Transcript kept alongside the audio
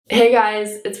Hey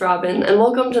guys, it's Robin, and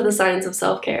welcome to the Science of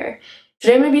Self-Care.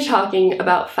 Today I'm going to be talking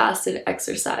about fasted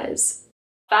exercise.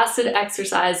 Fasted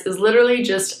exercise is literally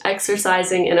just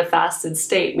exercising in a fasted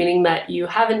state, meaning that you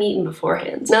haven't eaten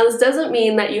beforehand. Now this doesn't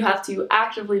mean that you have to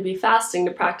actively be fasting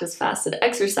to practice fasted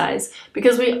exercise,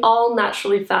 because we all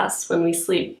naturally fast when we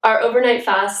sleep. Our overnight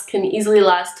fasts can easily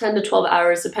last 10 to 12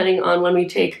 hours depending on when we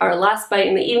take our last bite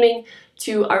in the evening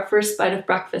to our first bite of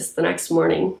breakfast the next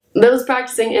morning. Those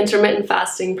practicing intermittent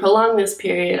fasting prolong this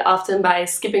period, often by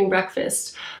skipping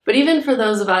breakfast. But even for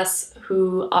those of us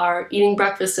who are eating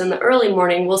breakfast in the early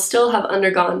morning, we'll still have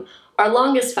undergone our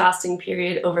longest fasting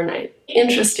period overnight.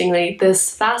 Interestingly,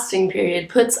 this fasting period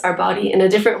puts our body in a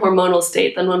different hormonal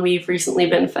state than when we've recently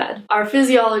been fed. Our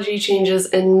physiology changes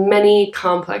in many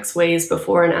complex ways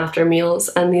before and after meals,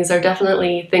 and these are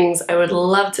definitely things I would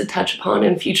love to touch upon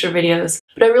in future videos.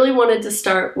 But I really wanted to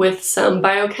start with some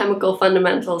biochemical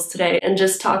fundamentals today and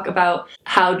just talk about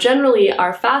how generally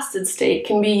our fasted state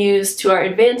can be used to our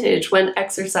advantage when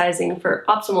exercising for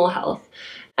optimal health.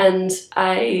 And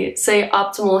I say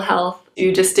optimal health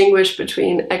to distinguish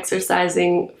between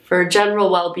exercising for general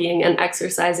well-being and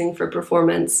exercising for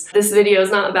performance. This video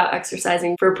is not about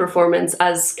exercising for performance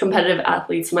as competitive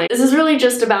athletes might. This is really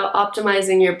just about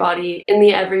optimizing your body in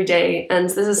the everyday, and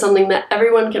this is something that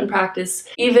everyone can practice.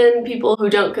 Even people who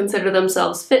don't consider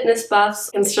themselves fitness buffs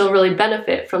can still really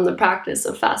benefit from the practice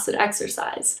of fasted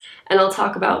exercise, and I'll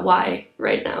talk about why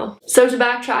right now. So to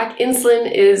backtrack, insulin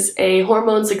is a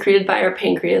hormone secreted by our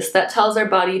pancreas that tells our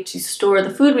body to store the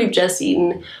food we've just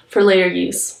eaten for later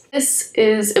use. This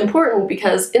is important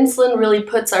because insulin really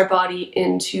puts our body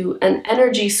into an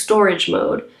energy storage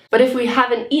mode. But if we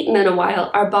haven't eaten in a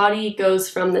while, our body goes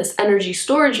from this energy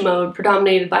storage mode,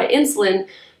 predominated by insulin,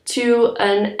 to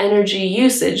an energy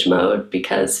usage mode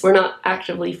because we're not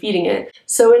actively feeding it.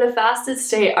 So in a fasted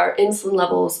state, our insulin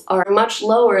levels are much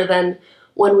lower than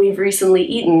when we've recently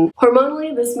eaten.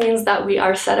 Hormonally, this means that we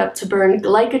are set up to burn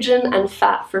glycogen and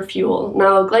fat for fuel.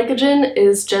 Now, glycogen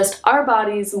is just our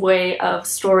body's way of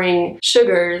storing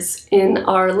sugars in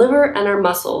our liver and our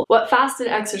muscle. What fasted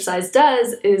exercise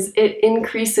does is it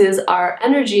increases our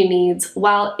energy needs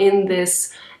while in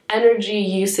this energy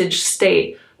usage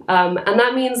state. And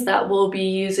that means that we'll be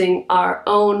using our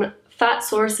own fat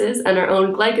sources and our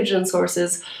own glycogen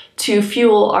sources to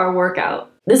fuel our workout.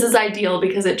 This is ideal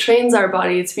because it trains our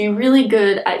body to be really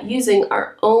good at using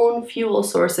our own fuel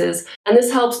sources, and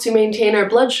this helps to maintain our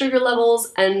blood sugar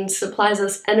levels and supplies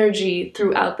us energy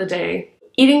throughout the day.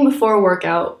 Eating before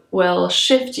workout will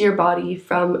shift your body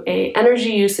from an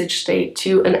energy usage state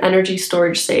to an energy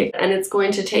storage state, and it's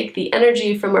going to take the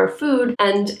energy from our food,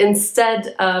 and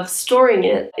instead of storing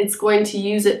it, it's going to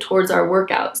use it towards our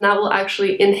workouts. That will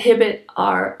actually inhibit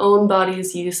our own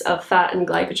body's use of fat and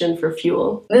glycogen for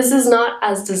fuel. This is not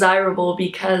as desirable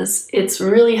because it's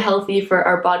really healthy for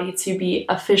our body to be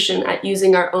efficient at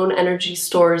using our own energy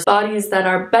stores. Bodies that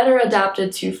are better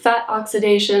adapted to fat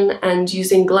oxidation and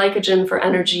using glycogen for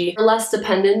energy are less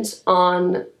dependent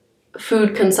on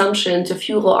food consumption to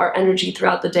fuel our energy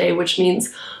throughout the day, which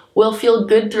means we'll feel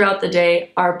good throughout the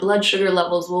day, our blood sugar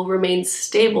levels will remain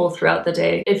stable throughout the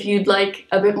day. If you'd like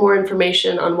a bit more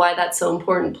information on why that's so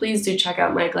important, please do check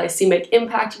out my glycemic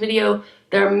impact video.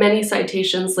 There are many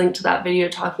citations linked to that video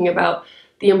talking about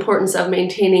the importance of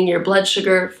maintaining your blood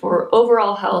sugar for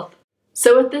overall health.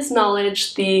 So with this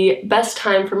knowledge, the best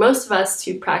time for most of us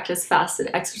to practice fasted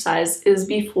exercise is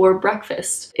before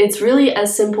breakfast. It's really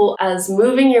as simple as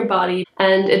moving your body,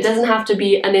 and it doesn't have to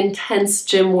be an intense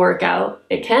gym workout.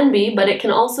 It can be, but it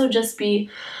can also just be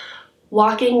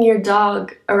walking your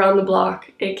dog around the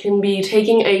block. It can be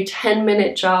taking a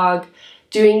 10-minute jog,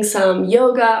 doing some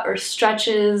yoga or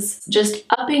stretches. Just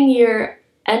upping your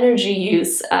energy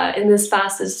use in this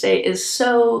fasted state is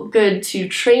so good to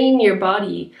train your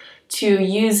body to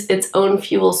use its own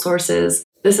fuel sources.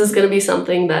 This is going to be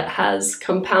something that has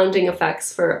compounding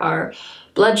effects for our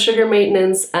blood sugar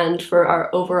maintenance and for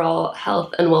our overall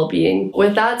health and well-being.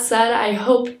 With that said, I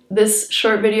hope this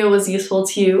short video was useful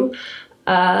to you.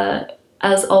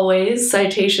 As always,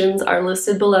 citations are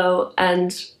listed below,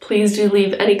 and please do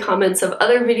leave any comments of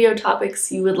other video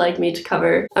topics you would like me to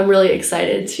cover. I'm really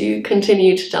excited to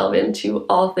continue to delve into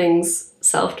all things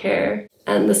self-care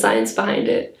and the science behind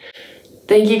it.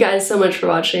 Thank you guys so much for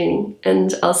watching,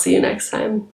 and I'll see you next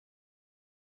time.